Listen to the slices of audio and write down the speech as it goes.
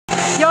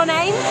Your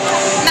name?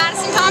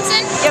 Madison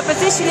THOMPSON. Your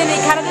position in the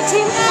Canada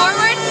team?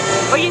 Forward.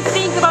 What do you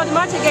think about the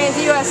Montevideo game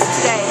in the US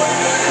today?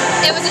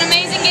 It was an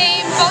amazing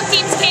game. Both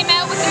teams came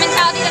out with the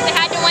mentality that they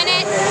had to win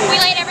it. We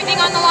laid everything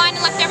on the line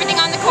and left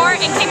everything on the court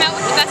and came out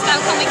with the best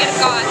outcome we could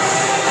have got.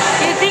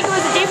 Do you think it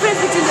was a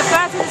difference between the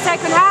first and the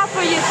second half,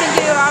 or you think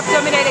you are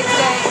dominated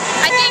today?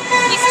 I think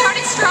we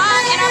started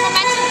strong and our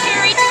momentum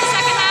carried to the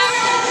second half,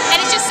 and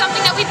it's just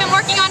something that we've been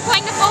working on,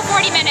 playing the full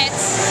 40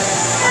 minutes.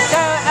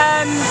 So,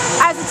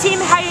 as a team,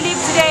 how you live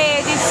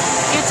today?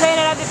 You turn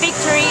another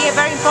victory, a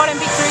very important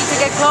victory to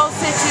get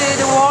closer to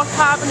the World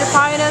Cup and the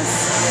finals.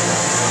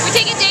 We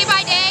take it day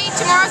by day.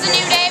 Tomorrow's a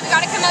new day. We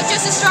got to come out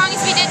just as strong as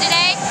we did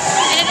today,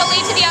 and it'll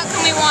lead to the outcome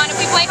we want. If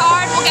we play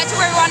hard, we'll get to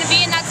where we want to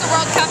be, and that's the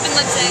World Cup in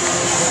Leipzig.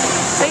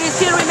 So you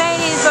still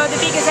remaining for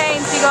the biggest aim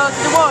to go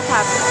to the World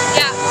Cup?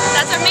 Yeah,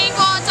 that's our main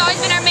goal. It's always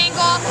been our main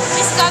goal.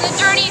 This is on the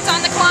journey. It's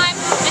on the climb.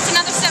 It's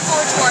another step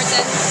forward towards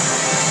it.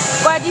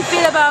 What do you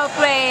feel about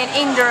playing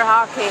indoor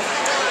hockey?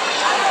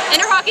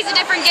 Indoor hockey is a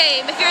different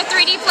game. If you're a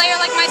 3D player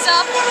like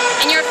myself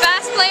and you're a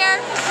fast player,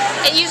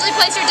 it usually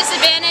plays your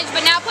disadvantage,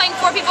 but now playing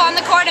 4 people on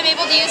the court, I'm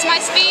able to use my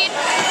speed.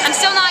 I'm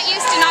still not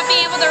used to not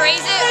being able to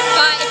raise it,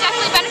 but it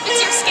definitely benefits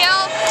your skill,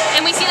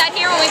 and we see that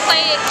here when we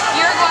play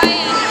Uruguay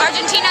and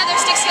Argentina. Their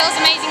stick skill is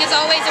amazing as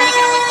always, and we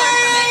can always learn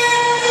from it.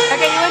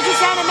 Okay, you want to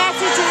send a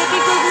message to the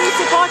people who are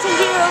supporting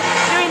you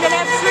during the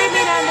live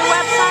streaming on the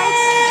website?